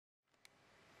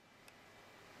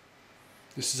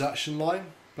This is Action Line,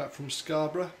 back from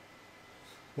Scarborough,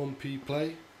 1p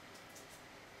play.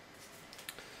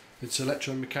 It's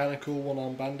electromechanical,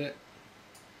 one-arm bandit.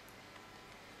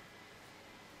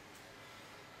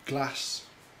 Glass,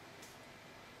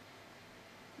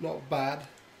 not bad,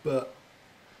 but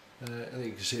I think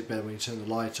you can see it better when you turn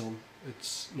the light on.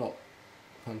 It's not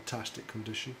fantastic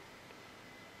condition.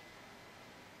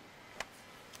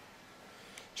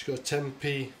 It's got a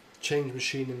 10p change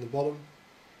machine in the bottom.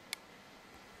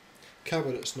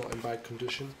 Cabinet's not in bad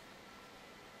condition.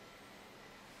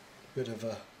 Bit of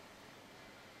a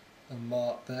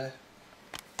mark there.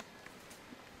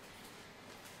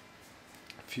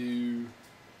 A few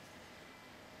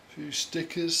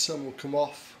stickers, some will come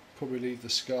off. Probably leave the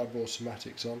Scarborough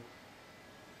automatics on.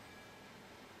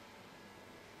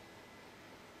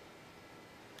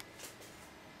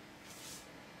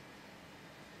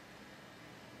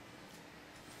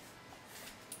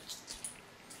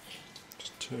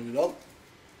 Just turn it on.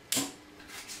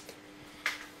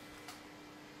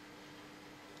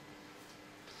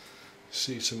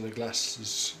 See, some of the glass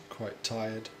is quite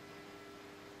tired.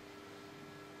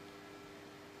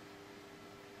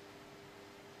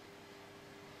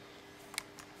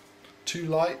 Two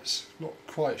lights, not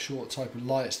quite sure what type of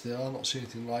lights they are, not seen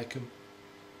anything like them.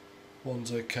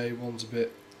 One's okay, one's a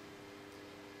bit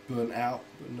burnt out,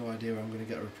 but no idea where I'm going to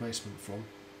get a replacement from.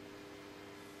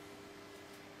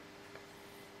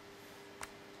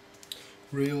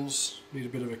 Reels need a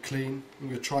bit of a clean. I'm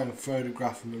going to try and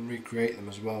photograph them and recreate them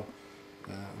as well.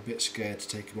 I'm a bit scared to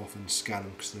take them off and scan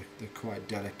them because they're quite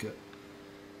delicate.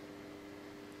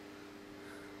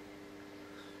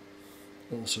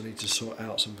 Also need to sort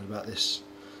out something about this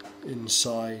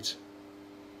inside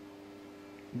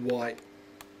white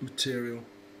material.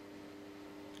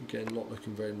 Again, not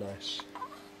looking very nice.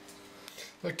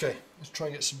 Okay, let's try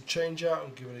and get some change out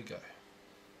and give it a go.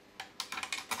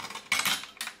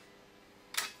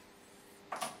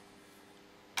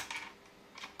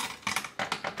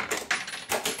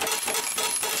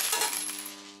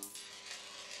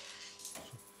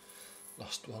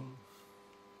 Last one.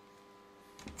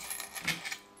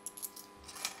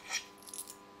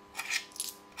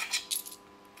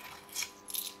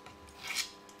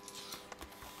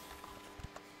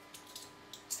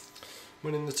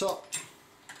 When in the top,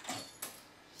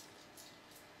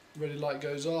 ready light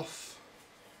goes off,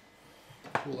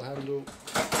 pull the handle,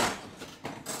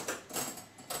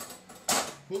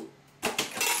 whoop.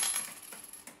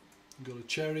 Got a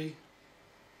cherry,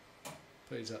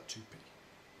 plays at 2p.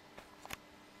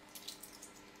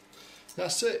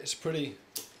 That's it, it's pretty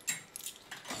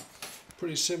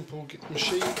simple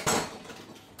machine,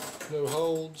 no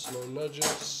holds, no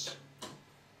nudges,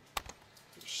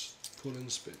 just pull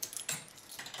and spin.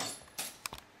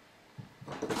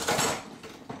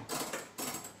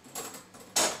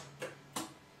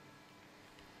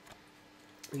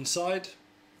 Inside,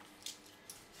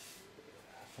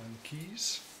 find the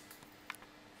keys.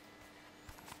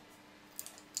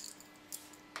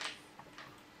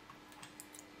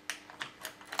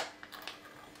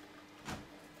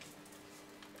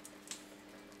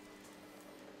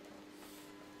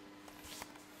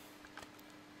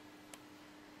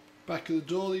 Back of the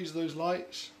door, these are those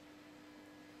lights.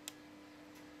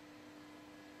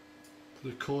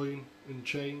 Put a coin and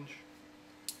change.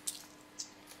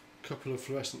 Couple of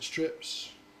fluorescent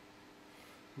strips,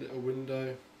 little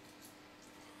window,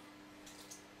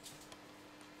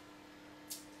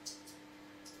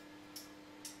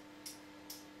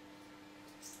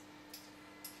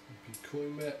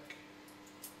 coin mech.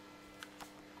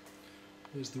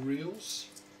 There's the reels,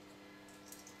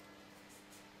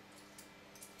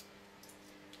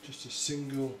 just a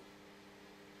single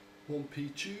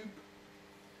 1p tube,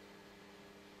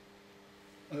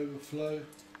 overflow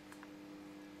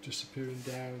disappearing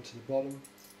down to the bottom.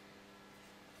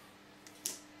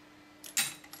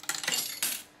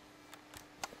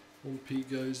 One P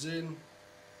goes in,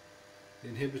 the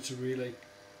inhibitor relay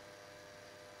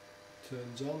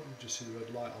turns on, you just see the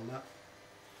red light on that,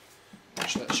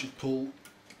 which lets you pull.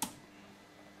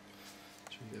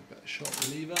 So we get a better shot of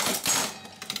the lever.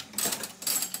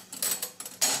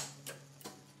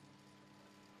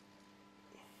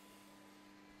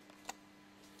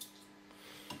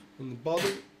 On the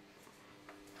bottom,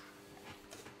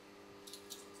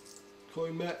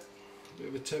 coin met, a bit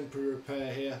of a temporary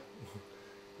repair here,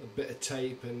 a bit of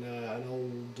tape and an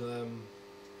old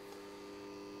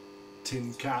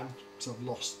tin can, so I've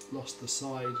lost the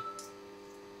side.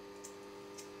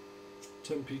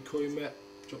 10p coin met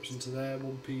drops into there,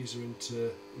 1p's are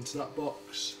into that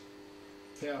box,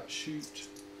 payout chute,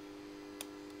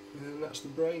 and that's the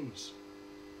brains.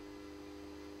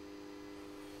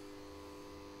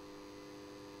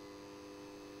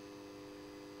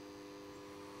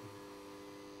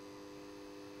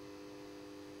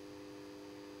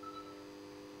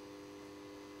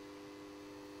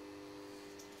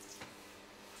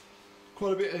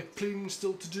 Quite a bit of cleaning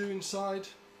still to do inside,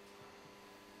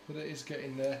 but it is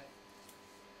getting there.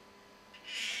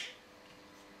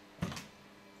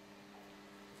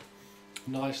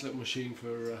 Nice little machine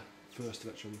for first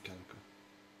electromechanical.